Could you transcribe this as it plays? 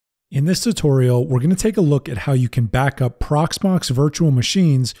In this tutorial, we're going to take a look at how you can back up Proxmox virtual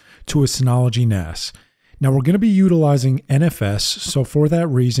machines to a Synology NAS. Now we're going to be utilizing NFS, so for that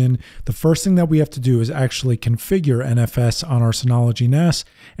reason, the first thing that we have to do is actually configure NFS on our Synology NAS,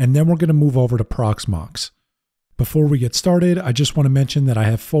 and then we're going to move over to Proxmox. Before we get started, I just want to mention that I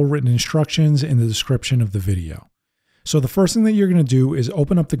have full written instructions in the description of the video. So the first thing that you're going to do is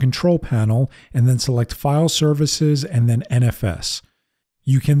open up the control panel and then select File Services and then NFS.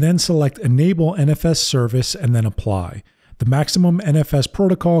 You can then select Enable NFS Service and then Apply. The maximum NFS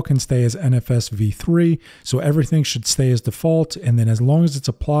protocol can stay as NFS v3, so everything should stay as default, and then as long as it's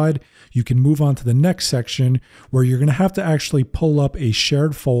applied, you can move on to the next section where you're going to have to actually pull up a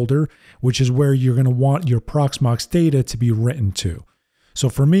shared folder, which is where you're going to want your Proxmox data to be written to. So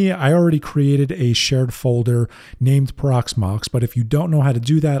for me, I already created a shared folder named Proxmox, but if you don't know how to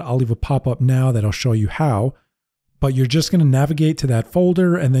do that, I'll leave a pop-up now that'll show you how. But you're just going to navigate to that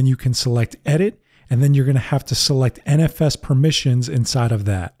folder and then you can select Edit, and then you're going to have to select NFS permissions inside of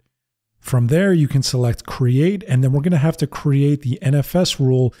that. From there, you can select Create, and then we're going to have to create the NFS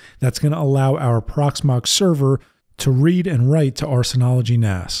rule that's going to allow our Proxmox server to read and write to our Synology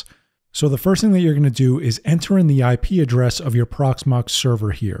NAS. So the first thing that you're going to do is enter in the IP address of your Proxmox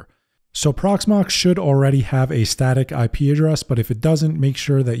server here. So Proxmox should already have a static IP address, but if it doesn't, make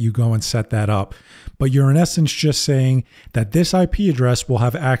sure that you go and set that up. But you're in essence just saying that this IP address will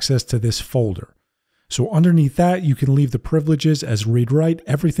have access to this folder. So underneath that, you can leave the privileges as read-write.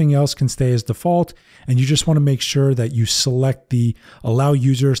 Everything else can stay as default, and you just want to make sure that you select the Allow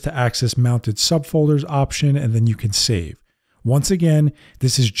Users to Access Mounted Subfolders option, and then you can save. Once again,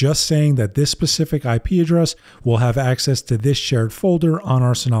 this is just saying that this specific IP address will have access to this shared folder on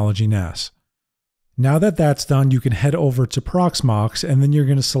our Synology NAS. Now that that's done, you can head over to Proxmox, and then you're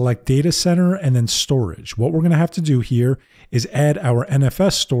going to select Data Center and then Storage. What we're going to have to do here is add our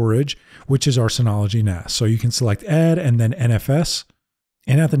NFS storage, which is our Synology NAS. So you can select Add and then NFS.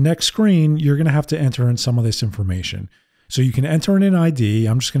 And at the next screen, you're going to have to enter in some of this information. So you can enter in an ID.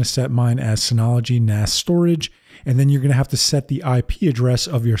 I'm just going to set mine as Synology NAS Storage, and then you're going to have to set the IP address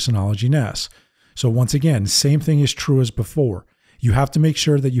of your Synology NAS. So once again, same thing is true as before. You have to make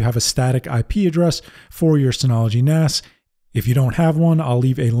sure that you have a static IP address for your Synology NAS. If you don't have one, I'll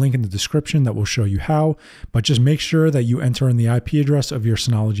leave a link in the description that will show you how, but just make sure that you enter in the IP address of your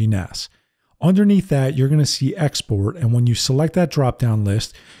Synology NAS. Underneath that, you're going to see Export, and when you select that drop-down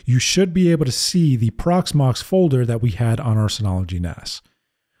list, you should be able to see the Proxmox folder that we had on our Synology NAS.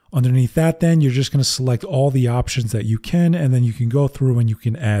 Underneath that, then, you're just going to select all the options that you can, and then you can go through and you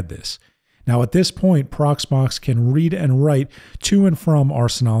can add this. Now at this point, Proxmox can read and write to and from our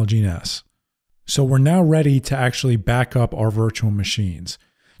Synology NAS. So we're now ready to actually back up our virtual machines.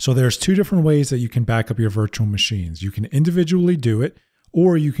 So there's two different ways that you can back up your virtual machines. You can individually do it,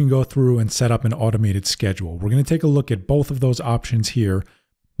 or you can go through and set up an automated schedule. We're going to take a look at both of those options here,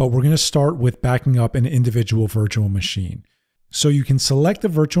 but we're going to start with backing up an individual virtual machine. So you can select the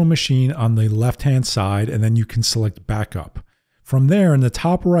virtual machine on the left-hand side, and then you can select Backup. From there, in the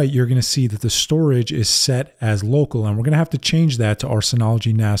top right, you're going to see that the storage is set as local, and we're going to have to change that to our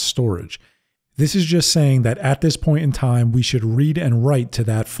Synology NAS storage. This is just saying that at this point in time, we should read and write to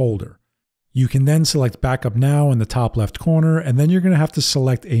that folder. You can then select Backup Now in the top left corner, and then you're going to have to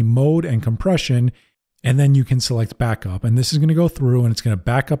select a mode and compression, and then you can select Backup. And this is going to go through and it's going to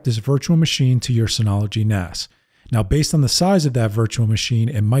back up this virtual machine to your Synology NAS. Now, based on the size of that virtual machine,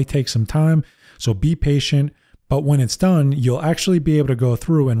 it might take some time, so be patient. But when it's done, you'll actually be able to go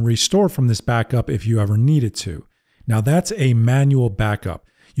through and restore from this backup if you ever needed to. Now that's a manual backup.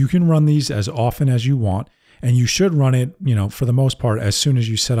 You can run these as often as you want, and you should run it, for the most part, as soon as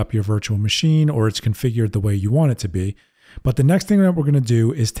you set up your virtual machine or it's configured the way you want it to be. But the next thing that we're going to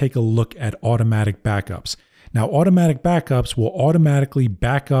do is take a look at automatic backups. Now, automatic backups will automatically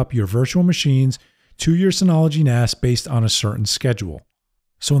back up your virtual machines to your Synology NAS based on a certain schedule.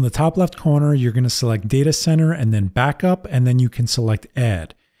 So in the top left corner, you're going to select Data Center and then Backup, and then you can select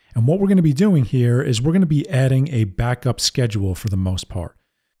Add. And what we're going to be doing here is we're going to be adding a backup schedule for the most part.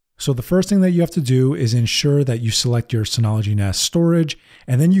 So the first thing that you have to do is ensure that you select your Synology NAS storage,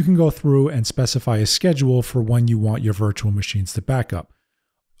 and then you can go through and specify a schedule for when you want your virtual machines to back up.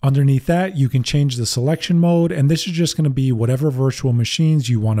 Underneath that, you can change the selection mode, and this is just going to be whatever virtual machines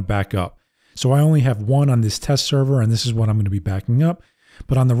you want to back up. So I only have one on this test server, and this is what I'm going to be backing up.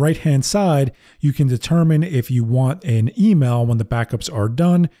 But on the right-hand side, you can determine if you want an email when the backups are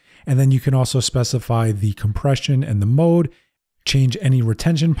done, and then you can also specify the compression and the mode, change any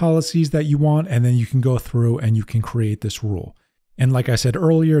retention policies that you want, and then you can go through and you can create this rule. And like I said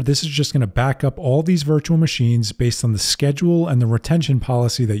earlier, this is just going to back up all these virtual machines based on the schedule and the retention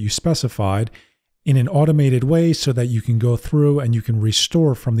policy that you specified in an automated way so that you can go through and you can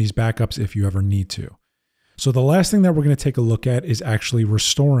restore from these backups if you ever need to. So the last thing that we're going to take a look at is actually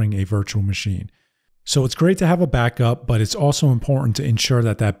restoring a virtual machine. So it's great to have a backup, but it's also important to ensure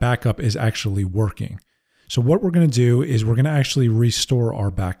that that backup is actually working. So what we're going to do is we're going to actually restore our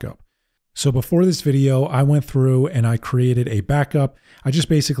backup. So before this video, I went through and I created a backup. I just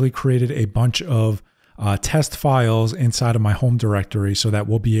basically created a bunch of test files inside of my home directory so that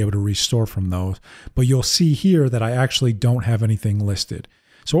we'll be able to restore from those. But you'll see here that I actually don't have anything listed.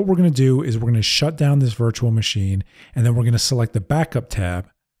 So what we're going to do is we're going to shut down this virtual machine, and then we're going to select the backup tab.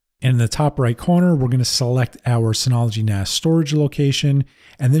 And in the top right corner, we're going to select our Synology NAS storage location,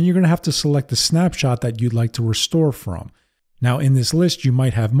 and then you're going to have to select the snapshot that you'd like to restore from. Now in this list, you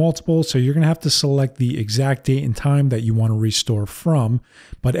might have multiple, so you're going to have to select the exact date and time that you want to restore from.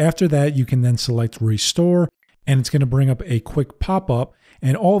 But after that, you can then select restore, and it's going to bring up a quick pop-up,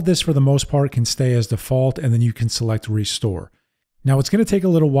 and all of this for the most part can stay as default, and then you can select restore. Now it's going to take a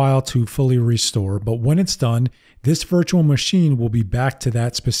little while to fully restore, but when it's done, this virtual machine will be back to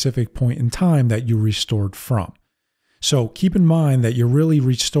that specific point in time that you restored from. So keep in mind that you're really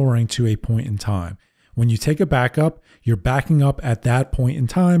restoring to a point in time. When you take a backup, you're backing up at that point in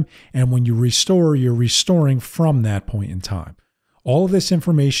time, and when you restore, you're restoring from that point in time. All of this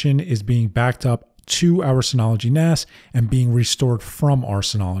information is being backed up to our Synology NAS and being restored from our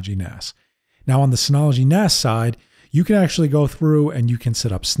Synology NAS. Now on the Synology NAS side, you can actually go through and you can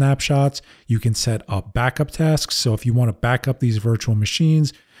set up snapshots. You can set up backup tasks. So if you want to back up these virtual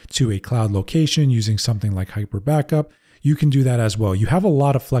machines to a cloud location using something like Hyper Backup, you can do that as well. You have a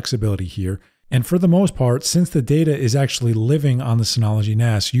lot of flexibility here. And for the most part, since the data is actually living on the Synology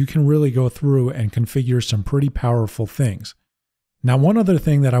NAS, you can really go through and configure some pretty powerful things. Now, one other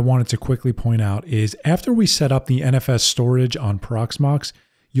thing that I wanted to quickly point out is after we set up the NFS storage on Proxmox,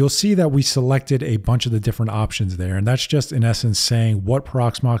 you'll see that we selected a bunch of the different options there. And that's just in essence saying what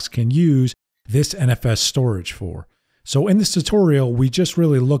Proxmox can use this NFS storage for. So in this tutorial, we just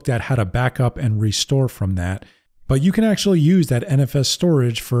really looked at how to back up and restore from that. But you can actually use that NFS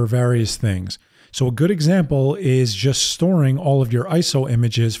storage for various things. So a good example is just storing all of your ISO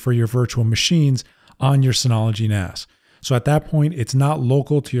images for your virtual machines on your Synology NAS. So at that point, it's not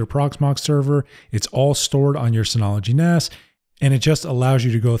local to your Proxmox server. It's all stored on your Synology NAS. And it just allows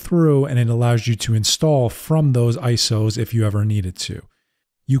you to go through and it allows you to install from those ISOs if you ever needed to.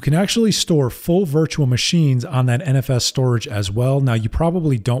 You can actually store full virtual machines on that NFS storage as well. Now, you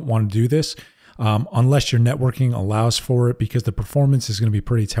probably don't want to do this unless your networking allows for it because the performance is going to be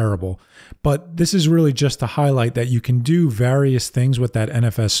pretty terrible. But this is really just to highlight that you can do various things with that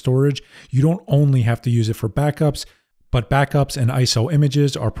NFS storage. You don't only have to use it for backups, but backups and ISO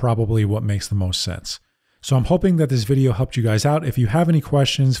images are probably what makes the most sense. So I'm hoping that this video helped you guys out. If you have any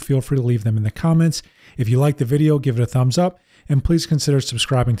questions, feel free to leave them in the comments. If you liked the video, give it a thumbs up, and please consider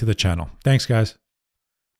subscribing to the channel. Thanks, guys.